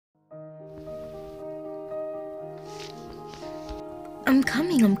I'm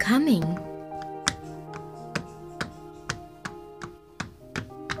coming.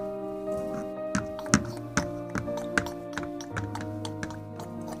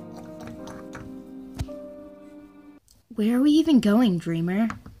 Where are we even going, Dreamer?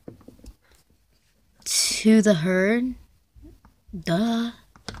 To the herd? Duh.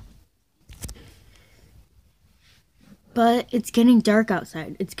 But it's getting dark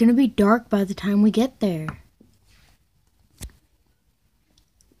outside. It's gonna be dark by the time we get there.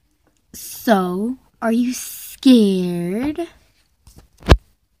 So, are you scared?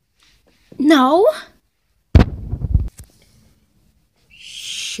 No?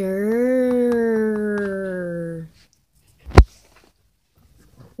 Sure.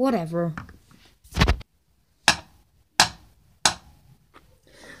 Whatever.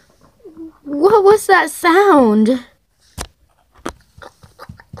 What was that sound?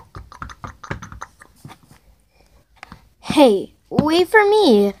 Hey, wait for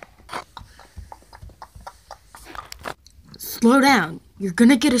me. Slow down. You're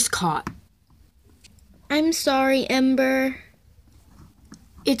gonna get us caught. I'm sorry, Ember.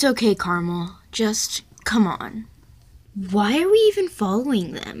 It's okay, Carmel. Just come on. Why are we even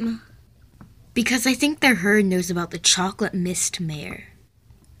following them? Because I think their herd knows about the chocolate mist mare.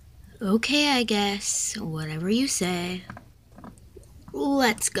 Okay, I guess. Whatever you say.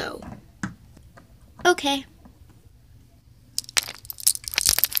 Let's go. Okay.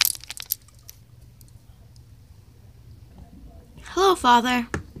 Hello, Father.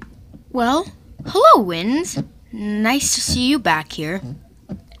 Well, hello, Winds. Nice to see you back here.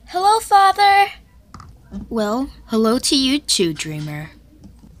 Hello, Father. Well, hello to you too, Dreamer.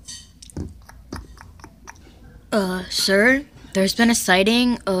 Sir, there's been a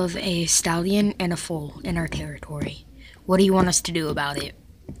sighting of a stallion and a foal in our territory. What do you want us to do about it?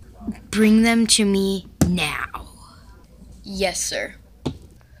 Bring them to me now. Yes, sir.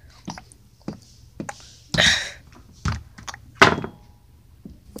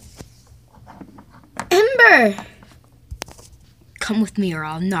 Ember! Come with me or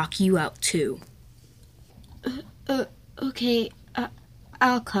I'll knock you out too. Okay,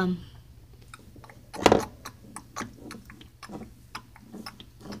 I'll come.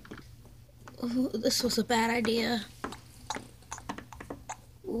 Oh, this was a bad idea.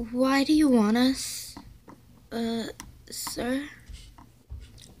 Why do you want us? Sir?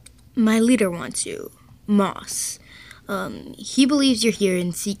 My leader wants you, Moss. He believes you're here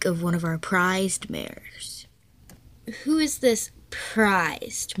in seek of one of our prized mares. Who is this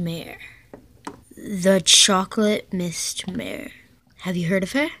prized mare? The chocolate mist mare. Have you heard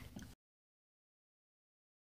of her?